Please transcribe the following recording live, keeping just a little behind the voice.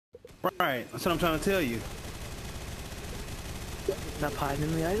Right, that's what I'm trying to tell you. Stop hiding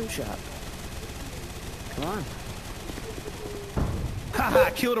in the item shop. Come on. Haha,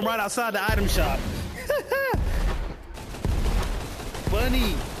 killed him right outside the item shop.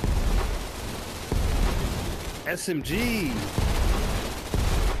 Funny. SMG.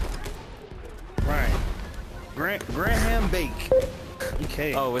 Right. Graham Bake.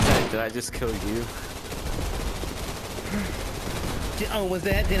 Okay. Oh, was that? Did I just kill you? Oh, was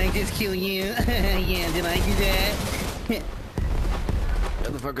that? Did I just kill you? Yeah, did I do that?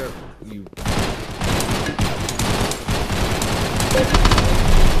 Motherfucker, you.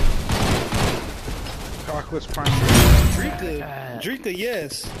 Chocolate's prime. Drika,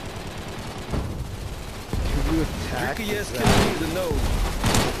 yes. Can you attack? Drika, yes, killing me the no.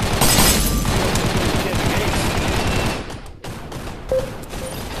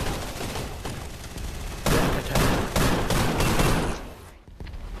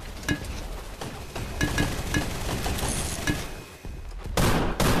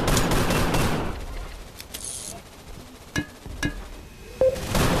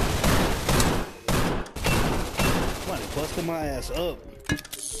 Busting my ass up.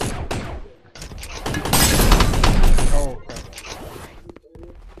 Oh, okay.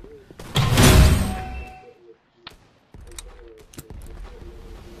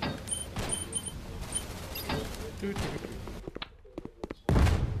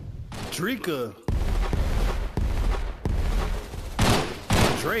 Drika.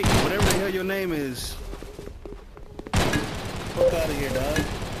 Drake, whatever the hell your name is. Fuck out of here, dog.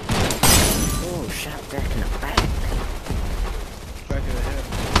 Oh, shot back in the back. Back of the head.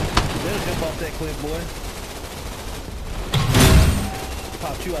 Better jump off that cliff, boy.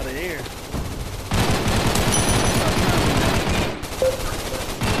 Popped you out of the air.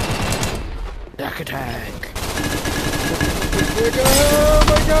 ZakAttack. Oh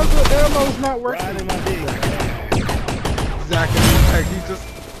my god, the ammo's not working. Riding my dick. ZakAttack, he just...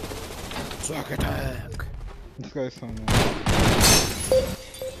 ZakAttack. This guy's so nice.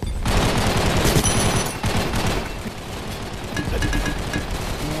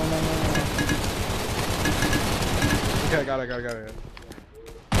 No. Okay, I got it.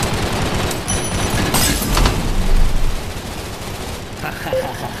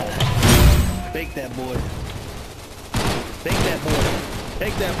 Bake that boy. Bake that boy.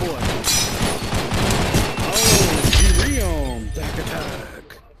 Bake that boy. Oh, G-Reom. ZakAttack.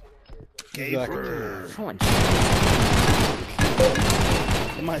 Gaper. Someone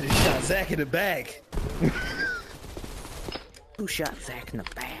Somebody just shot Zach in the back. Who shot Zach in the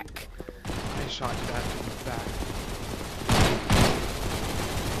back? I shot that in the back.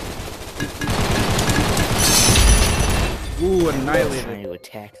 Ooh, annihilated. Trying to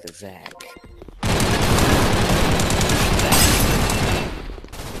attack the Zach.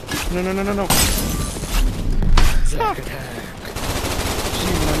 No. ZakAttack.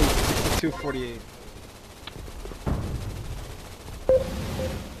 G-Money 6248.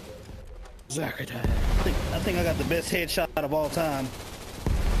 ZakAttack. I think I got the best headshot of all time.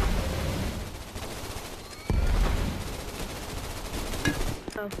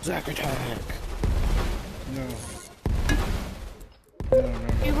 ZakAttack. No.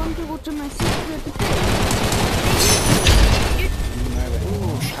 You want to go to my secret pit?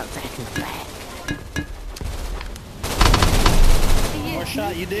 Ooh, shot Zach in the back. More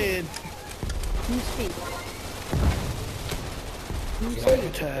shot, you did. You speak.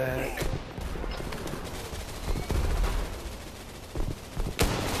 ZakAttack.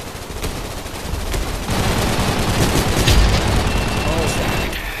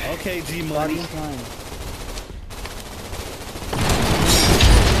 Okay, G-Money.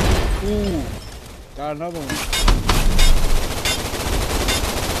 Ooh. Got another one.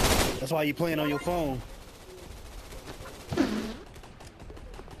 That's why you playing on your phone.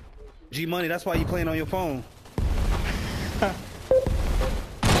 G-Money, that's why you playing on your phone.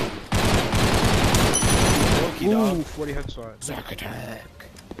 Okey dog. Ooh, 40 headshot. ZakAttack.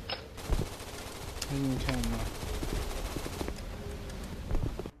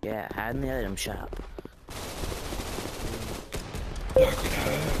 Yeah, hide in the item shop.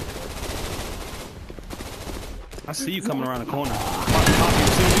 I see you coming around the corner.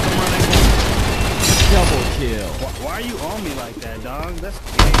 Double kill. Why are you on me like that, dog? That's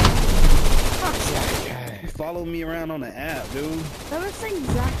gay. You follow me around on the app, dude. That was like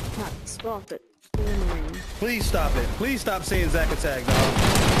ZakAttack. Stop it. It's annoying. Please stop it. Please stop saying ZakAttack, dog.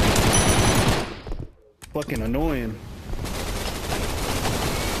 Fucking annoying.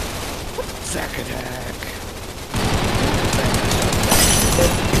 ZakAttack.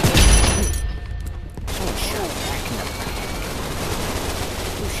 Someone shot Zach in the back.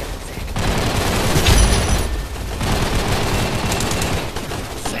 Who shot Zach?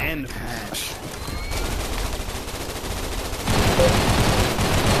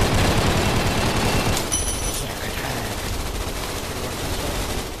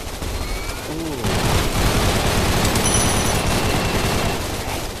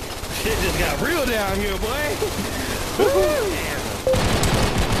 got real down here, boy.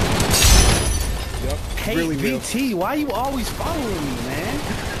 Yep. Hey, Really real. BT, why you always following me, man?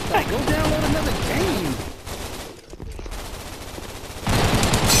 Like, go download another game.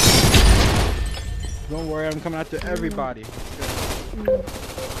 Don't worry, I'm coming after everybody.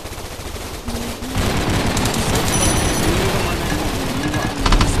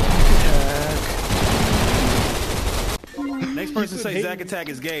 Next person say ZakAttack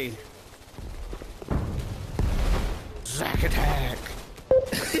is gay. ZakAttack.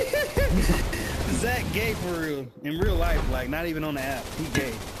 Zach gay for real. In real life, like, not even on the app. He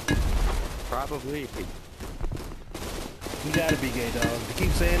gay. Probably. You gotta be gay, dog. You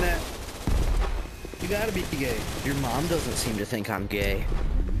keep saying that. You gotta be gay. Your mom doesn't seem to think I'm gay.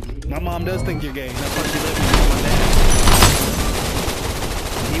 My mom does think you're gay. That's why she let me know my dad.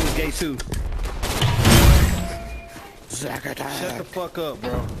 He was gay too. ZakAttack. Shut the fuck up,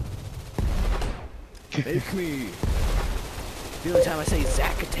 bro. Make me. The only time I say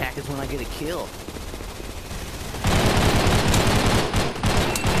ZakAttack is when I get a kill.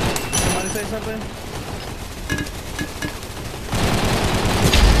 Somebody say something?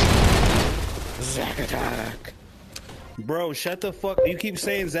 ZakAttack. Bro, shut the fuck. You keep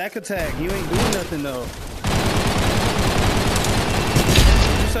saying ZakAttack. You ain't doing nothing though.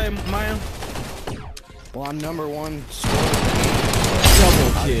 What you say, Maya? Well, I'm number one.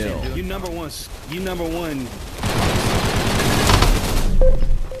 Double kill. You number one. You number one.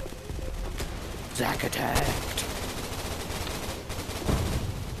 ZakAttack.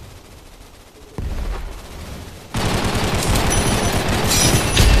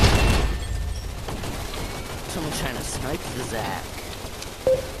 Someone's trying to snipe the Zak.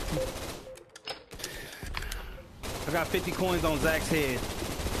 I got 50 coins on Zach's head.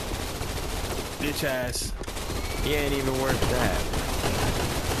 Bitch ass. He ain't even worth that.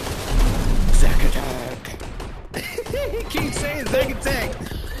 ZakAttack. He keeps saying ZakAttack.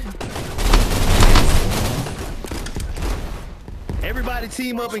 Everybody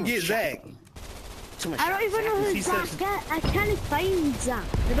team up and get Zach. I don't even know who Zach is. I can't find Zach.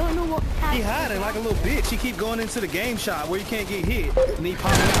 I don't know what cat. He hiding like a little bitch. He keep going into the game shop where you can't get hit, and he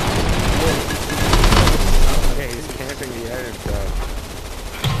popping out. Okay, he's camping the edge,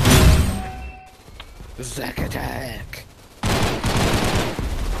 ZakAttack.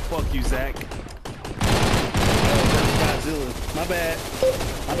 Fuck you, Zach. Godzilla. My bad.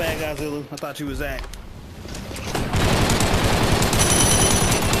 My bad, Godzilla. I thought you was Zach.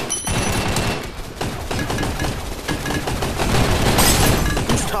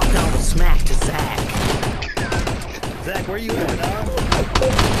 He's talking all the smack to Zach. Zach, where you at, dog?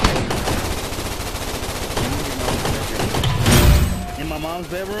 In my mom's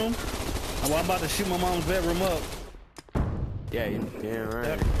bedroom? Well, I'm about to shoot my mom's bedroom up. Yeah,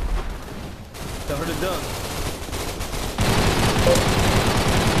 right. Tell her to duck.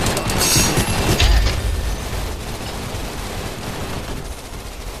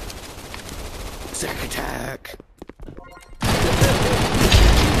 ZakAttack.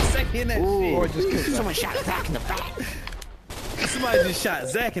 Saying that Ooh, shit. someone shot Zach in the back. Somebody just shot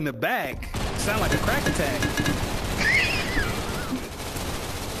Zach in the back. Sound like a crack attack.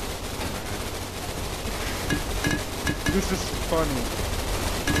 This is funny.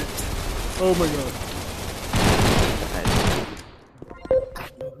 Oh my god.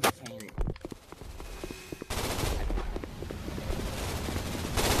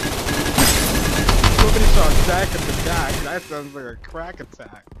 Somebody shot Zach in the back. That sounds like a crack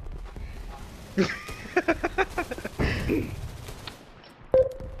attack.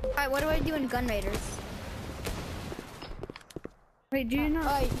 Alright, what do I do in GunRaiders? Wait, do you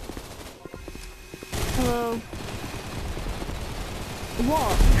know? Hello.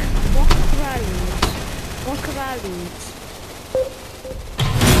 Walk around.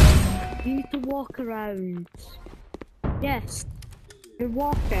 You need to walk around. Yes, you're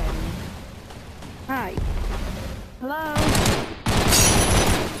walking. Hi. Hello.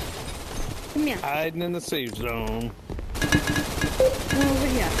 Come here. Hiding in the safe zone. Come over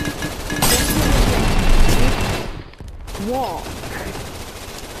here. Walk.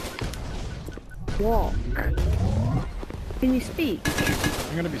 Can you speak?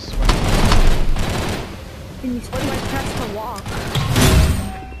 I'm gonna be sweating. Can you speak? Press to walk.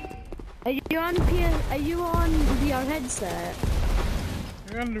 Are you on VR headset?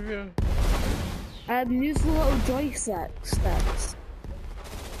 I'm gonna be. Use the little joystick steps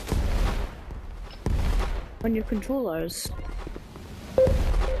on your controllers.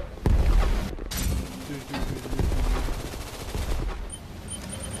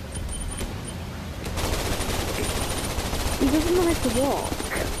 He doesn't know how to walk.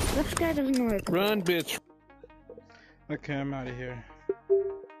 This guy doesn't know it. Run, bitch. Okay, I'm out of here.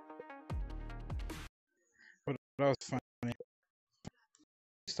 But that was funny.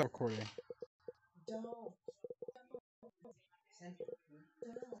 Stop recording.